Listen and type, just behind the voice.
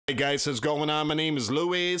Hey guys, what's going on? My name is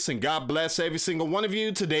Luis, and God bless every single one of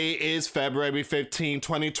you. Today is February 15,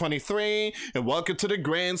 2023, and welcome to the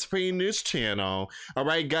Grand Supreme News channel.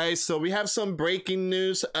 Alright guys, so we have some breaking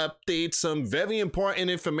news updates, some very important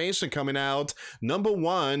information coming out. Number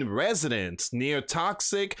one, residents near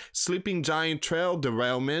toxic Sleeping Giant Trail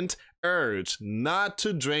derailment urged not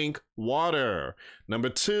to drink water. Number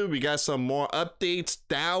two, we got some more updates,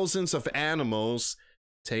 thousands of animals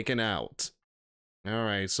taken out. All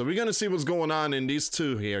right, so we're going to see what's going on in these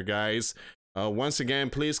two here, guys. Once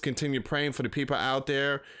again, please continue praying for the people out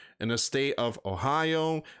there in the state of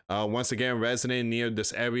Ohio. Once again, resident near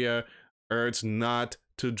this area urged not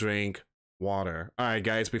to drink water. All right,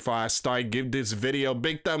 guys, before I start, give this video a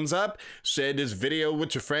big thumbs up. Share this video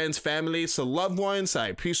with your friends, family, so loved ones. I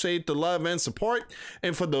appreciate the love and support.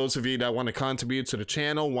 And for those of you that want to contribute to the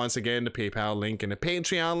channel, once again, the PayPal link and the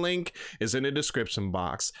Patreon link is in the description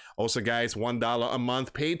box. Also, guys, $1 a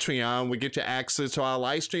month Patreon will get you access to our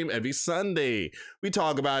live stream every Sunday. We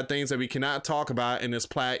talk about things that we cannot talk about in this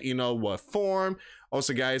form.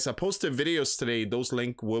 Also, guys, I posted videos today. Those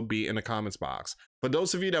links will be in the comments box. For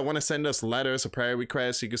those of you that want to send us letters or prayer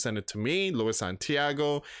requests, you can send it to me, Luis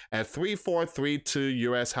Santiago, at 3432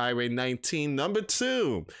 US Highway 19, number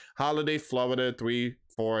 2, Holiday, Florida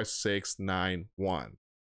 34691.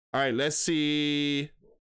 All right, let's see.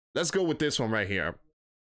 Let's go with this one right here.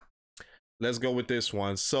 Let's go with this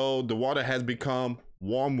one. So the water has become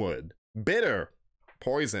wormwood, bitter,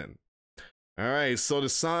 poison. All right, so the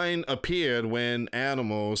sign appeared when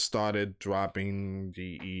animals started dropping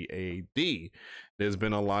GEAD. There's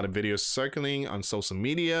been a lot of videos circling on social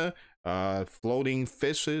media, floating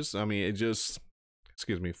fishes. I mean,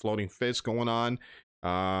 floating fish going on,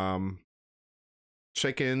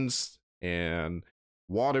 chickens and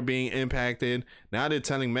water being impacted. Now they're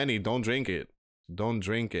telling many, don't drink it. Don't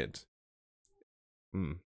drink it.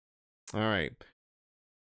 All right.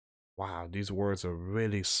 Wow, these words are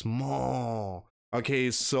really small. Okay,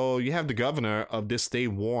 so you have the governor of this state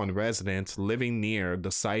warned residents living near the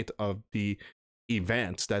site of the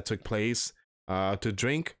events that took place to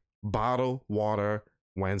drink bottled water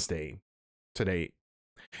today,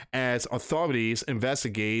 as authorities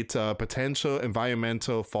investigate potential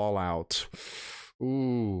environmental fallout.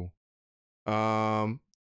 Ooh, the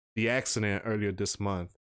accident earlier this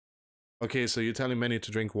month. Okay, so you're telling many to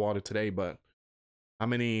drink water today, but how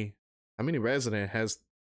many resident has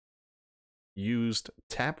used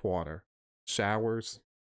tap water, showers,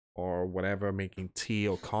 or whatever, making tea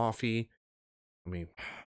or coffee? I mean,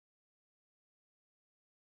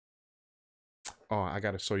 oh, I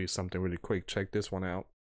gotta show you something really quick. Check this one out.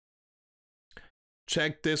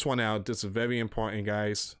 Check this one out. This is very important,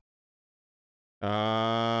 guys.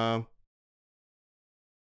 The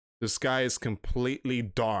sky is completely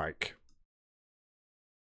dark.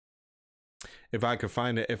 If I could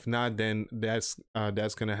find it, if not, then that's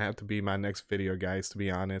gonna have to be my next video, guys, to be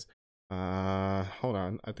honest. Hold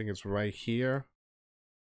on, I think it's right here.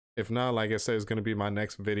 If not, like I said, it's gonna be my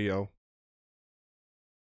next video.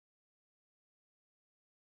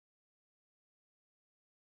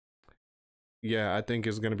 Yeah, I think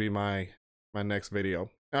it's gonna be my next video.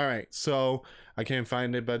 All right, so I can't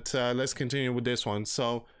find it, but let's continue with this one.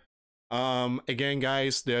 So again,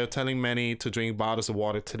 guys, they're telling many to drink bottles of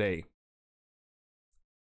water today,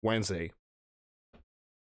 Wednesday.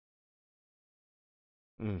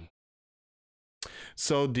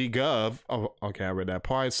 So the okay, I read that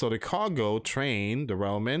part. So the cargo train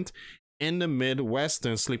derailment in the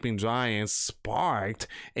Midwestern Sleeping Giants sparked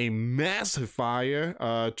a massive fire,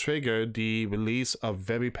 triggered the release of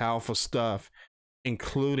very powerful stuff,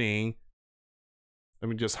 including, let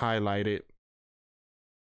me just highlight it,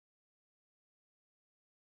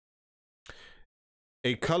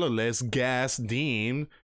 a colorless gas deemed,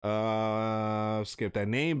 skip that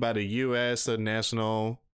name, by the U.S.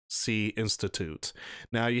 National Sea Institute.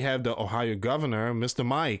 Now you have the Ohio governor, Mr.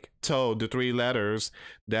 Mike, told the Three Letters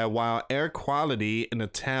that while air quality in the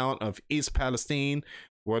town of East Palestine,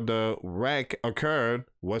 where the wreck occurred,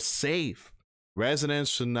 was safe,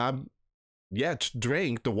 residents should not yet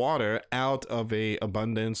drink the water out of an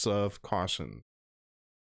abundance of caution.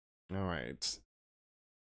 All right.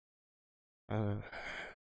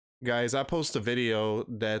 Guys, I post a video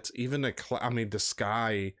that even the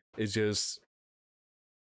sky is just.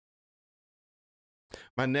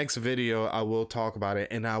 My next video, I will talk about it,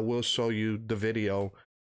 and I will show you the video.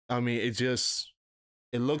 I mean, it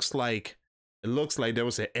looks like there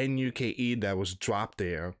was an NUKE that was dropped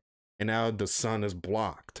there, and now the sun is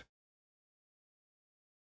blocked.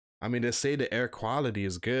 I mean, they say the air quality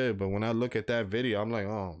is good, but when I look at that video, I'm like,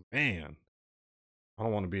 oh man, I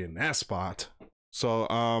don't want to be in that spot. So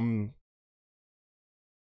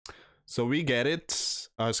so we get it.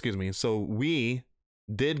 Excuse me. So we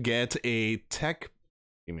did get a tech.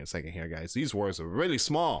 Give me a second here, guys. These words are really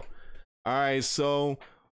small. All right, so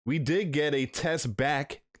we did get a test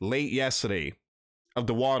back late yesterday of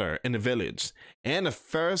the water in the village, and the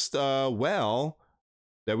first well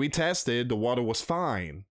that we tested, the water was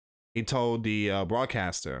fine. He told the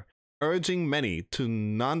broadcaster, urging many to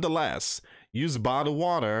nonetheless use bottled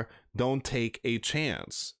water. Don't take a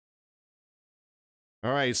chance.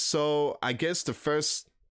 All right, so I guess the first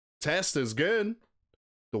test is good.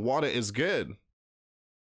 The water is good.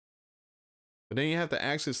 But then you have to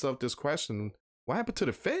ask yourself this question: what happened to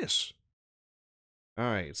the fish? All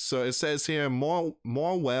right, so it says here more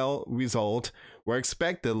well result were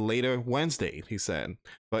expected later Wednesday, he said.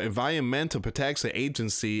 But Environmental Protection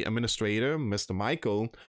Agency Administrator Mr.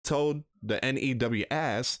 Michael told the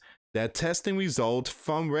NEWS that testing results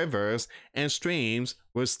from rivers and streams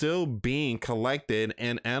were still being collected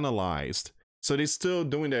and analyzed. So they're still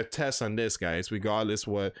doing their tests on this, guys, regardless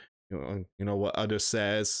what you know what others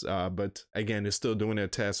says. But again, they're still doing their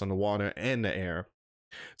tests on the water and the air.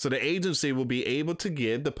 So the agency will be able to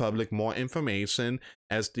give the public more information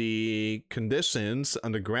as the conditions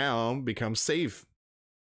on the ground become safe.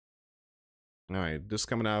 All right, this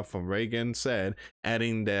coming out from Reagan said,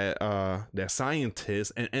 adding that that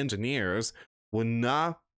scientists and engineers will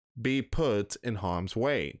not be put in harm's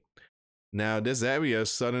way. Now, this area,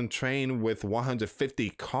 Southern Train with 150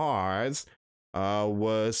 cars,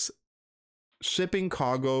 was shipping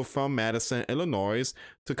cargo from Madison, Illinois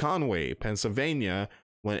to Conway, Pennsylvania,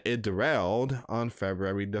 when it derailed on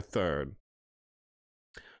February the 3rd.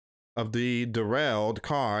 Of the derailed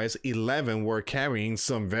cars, 11 were carrying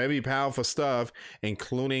some very powerful stuff,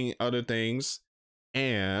 including other things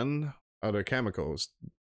and other chemicals,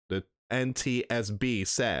 the NTSB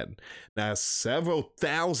said. Now, several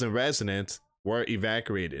thousand residents were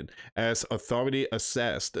evacuated as authority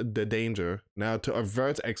assessed the danger. Now, to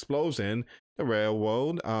avert explosion, the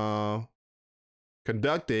railroad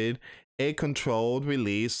conducted a controlled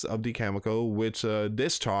release of the chemical, which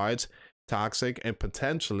discharged toxic and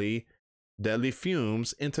potentially deadly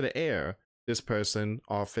fumes into the air, this person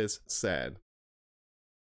office said.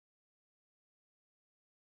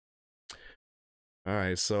 All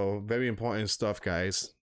right, so very important stuff,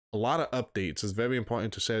 guys. A lot of updates. It's very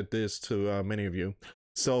important to share this to many of you.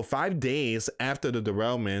 So 5 days after the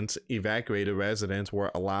derailment, evacuated residents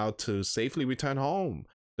were allowed to safely return home,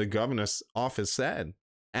 the governor's office said,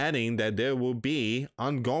 adding that there will be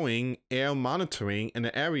ongoing air monitoring in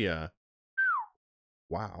the area.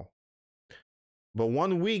 Wow. But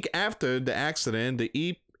 1 week after the accident,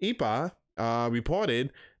 the EPA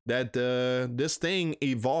reported that this thing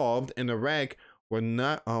evolved and the wreck were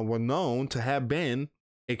known to have been.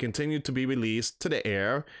 It continued to be released to the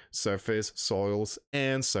air, surface soils,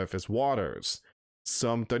 and surface waters.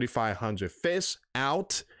 Some 3,500 fish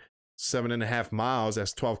out, 7.5 miles,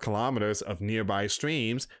 that's 12 kilometers of nearby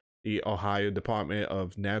streams, the Ohio Department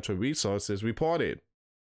of Natural Resources reported.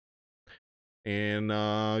 And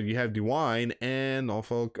you have DeWine and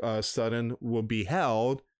Norfolk Southern will be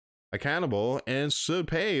held accountable and should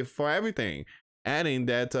pay for everything, adding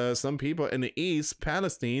that some people in the East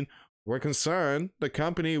Palestine were concerned the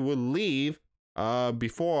company would leave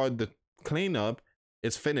before the cleanup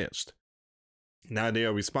is finished. Now they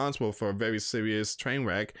are responsible for a very serious train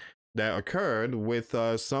wreck that occurred with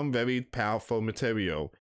some very powerful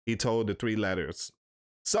material, he told the 3 letters.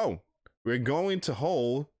 So we're going to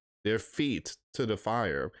hold their feet to the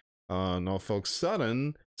fire. Norfolk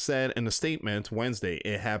Southern said in a statement Wednesday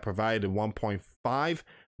it had provided $1.5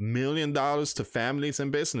 million to families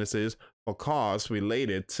and businesses for costs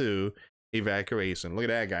related to evacuation. Look at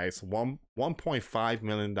that, guys. $1.5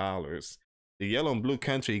 million. The yellow and blue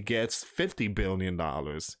country gets $50 billion.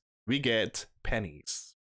 We get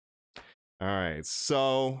pennies. All right,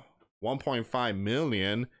 so 1.5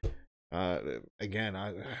 million. Again,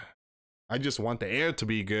 I just want the air to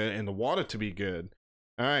be good and the water to be good.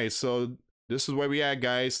 All right, so this is where we at,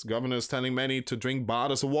 guys. Governor's telling many to drink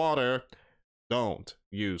bottles of water. Don't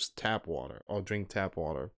use tap water or drink tap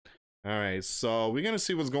water. All right, so we're gonna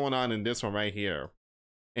see what's going on in this one right here.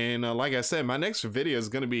 And like I said, my next video is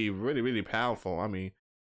gonna be really, really powerful. I mean,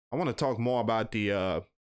 I want to talk more about the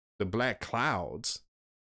black clouds.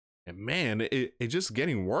 And man, it's just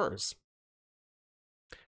getting worse.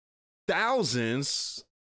 Thousands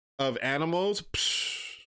of animals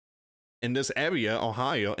in this area,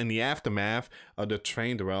 Ohio, in the aftermath of the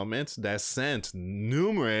train derailments that sent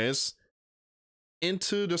numerous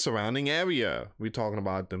into the surrounding area. We're talking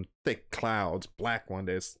about them thick clouds, black one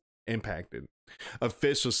that's impacted.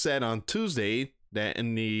 Officials said on Tuesday that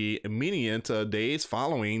in the immediate days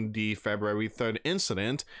following the February 3rd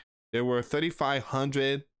incident, there were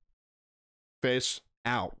 3,500 fish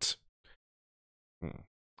out.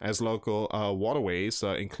 As local waterways,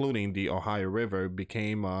 including the Ohio River,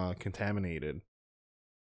 became contaminated.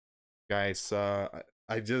 Guys,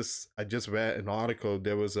 I just read an article.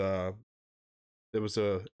 There was a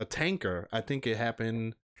tanker. I think it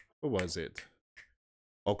happened. What was it?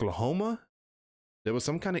 Oklahoma. There was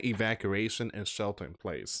some kind of evacuation and shelter in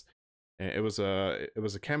place. And it was a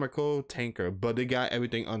chemical tanker, but they got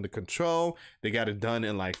everything under control. They got it done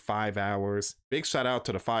in like 5 hours. Big shout out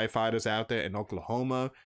to the firefighters out there in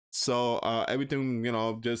Oklahoma. So everything,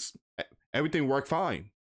 just everything worked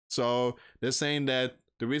fine. So they're saying that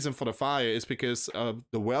the reason for the fire is because of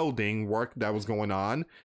the welding work that was going on,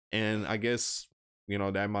 and I guess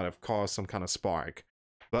that might have caused some kind of spark.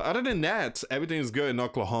 But other than that, everything is good in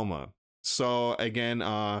Oklahoma. So again,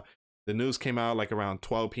 the news came out like around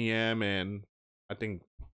 12 p.m. and I think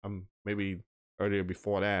maybe earlier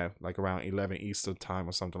before that, like around 11 Eastern time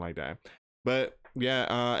or something like that. But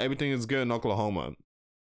yeah, everything is good in Oklahoma.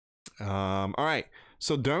 All right.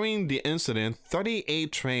 So during the incident,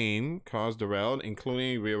 38 train cars derailed,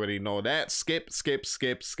 including, we already know that, skip.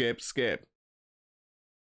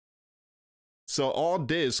 So all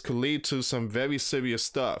this could lead to some very serious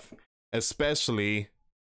stuff, especially,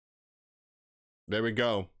 there we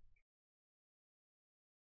go.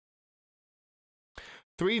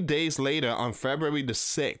 3 days later, on February the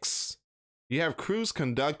 6th, you have crews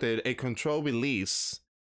conducted a controlled release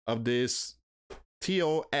of this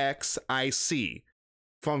toxic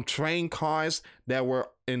from train cars that were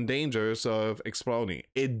in danger of exploding.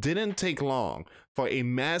 It didn't take long for a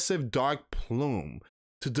massive dark plume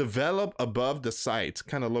to develop above the site.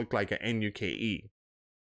 Kind of looked like an NUKE.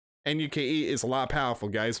 NUKE is a lot powerful,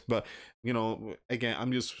 guys, but again,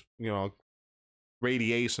 I'm just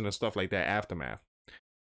radiation and stuff like that, aftermath.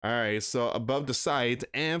 All right, so above the site,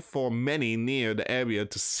 and for many near the area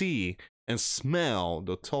to see and smell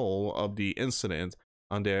the toll of the incident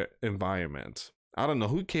on their environment. I don't know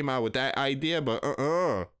who came out with that idea, but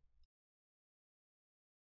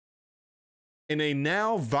In a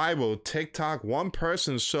now viral TikTok, one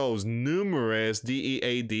person shows numerous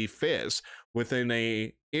DEAD fish within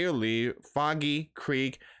a eerily foggy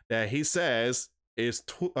creek that he says is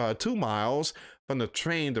 2 miles from the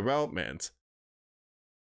train derailment.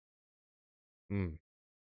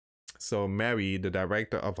 So Mary, the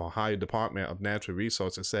director of Ohio Department of Natural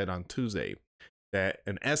Resources, said on Tuesday that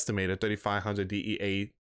an estimated 3,500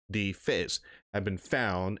 DEAD fish have been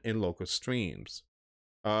found in local streams.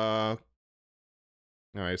 All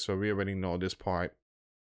right, so we already know this part.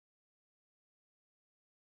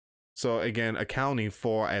 So again, accounting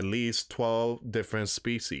for at least 12 different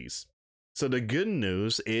species. So the good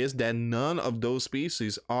news is that none of those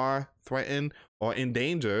species are threatened or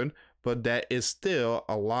endangered, but that is still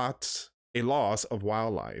a loss of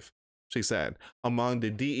wildlife, she said. Among the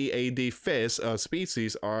DEAD fish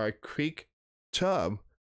species are creek chub.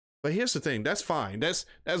 But here's the thing, that's fine. That's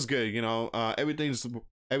good,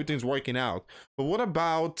 everything's working out. But what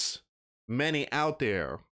about many out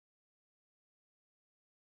there?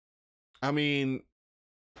 I mean,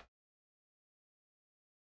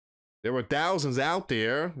 there were thousands out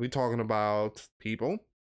there. We're talking about people.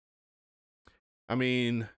 I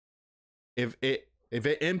mean, if it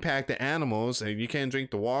impacted animals and you can't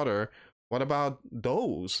drink the water, what about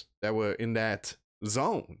those that were in that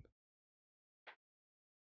zone?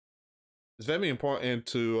 It's very important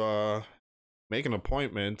to make an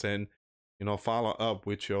appointment and follow up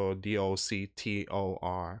with your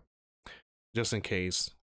DOCTOR just in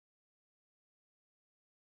case.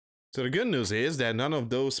 So the good news is that none of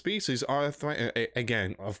those species are threatened.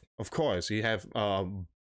 Again, of course, you have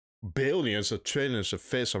billions of trillions of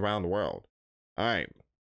fish around the world. All right.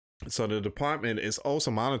 So the department is also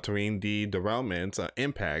monitoring the derailment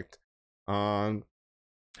impact on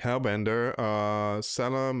hellbender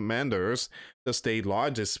salamanders, the state's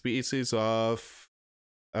largest species of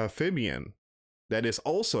amphibian that is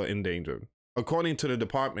also endangered. According to the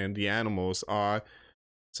department, the animals are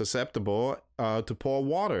susceptible to poor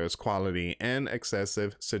water quality and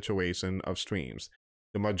excessive situation of streams.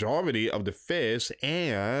 The majority of the fish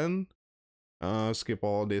and skip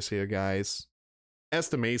all this here, guys.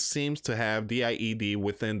 Estimate seems to have DIED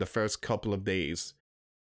within the first couple of days.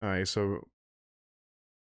 All right, so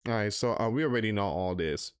we already know all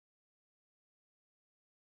this.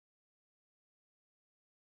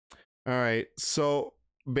 All right, so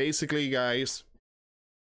basically, guys,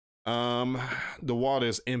 the water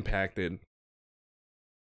is impacted.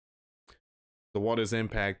 The water is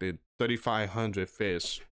impacted. 3,500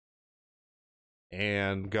 fish.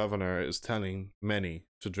 and governor is telling many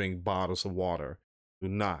to drink bottles of water. Do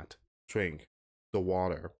not drink the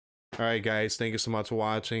water. All right, guys, thank you so much for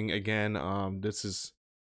watching. Again, this is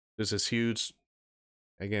huge.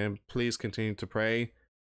 Again, please continue to pray.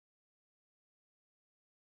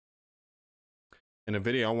 In the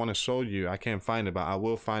video I want to show you, I can't find it, but I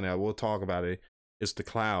will find it. I will talk about it. It's the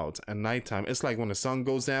clouds at nighttime. It's like when the sun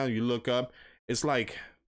goes down, you look up. It's like,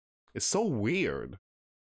 it's so weird.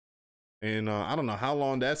 And I don't know how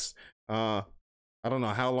long that's. I don't know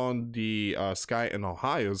how long the sky in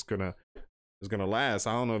Ohio is gonna last.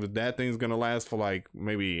 I don't know if that thing's gonna last for like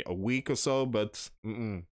maybe a week or so, but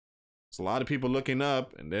there's a lot of people looking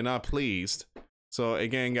up and they're not pleased. So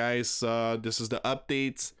again, guys, this is the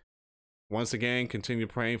updates. Once again, continue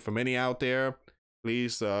praying for many out there.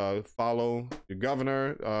 Please follow the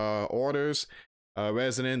governor orders.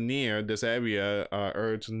 Resident near this area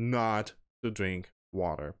urged not to drink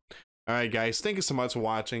water. All right, guys, thank you so much for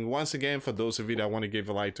watching. Once again, for those of you that want to give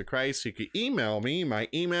a life to Christ, you can email me. My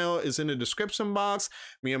email is in the description box.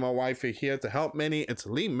 Me and my wife are here to help many and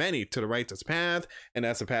to lead many to the righteous path, and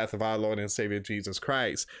that's the path of our Lord and Savior Jesus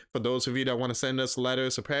Christ. For those of you that want to send us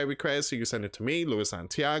letters or prayer requests, you can send it to me, Louis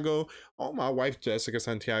Santiago, or my wife, Jessica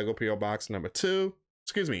Santiago, P.O. Box number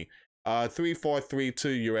 3432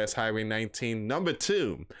 US Highway 19, number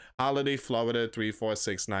 2, Holiday, Florida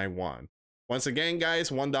 34691. Once again, guys,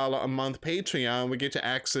 $1 a month Patreon. We get you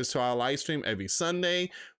access to our live stream every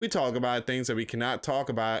Sunday. We talk about things that we cannot talk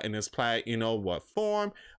about in this you know what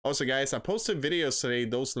form. Also, guys, I posted videos today.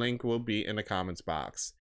 Those links will be in the comments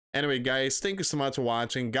box. Anyway, guys, thank you so much for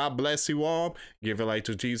watching. God bless you all. Give your life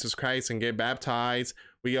to Jesus Christ and get baptized.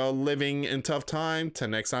 We are living in tough time. Till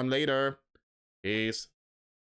next time later. Peace.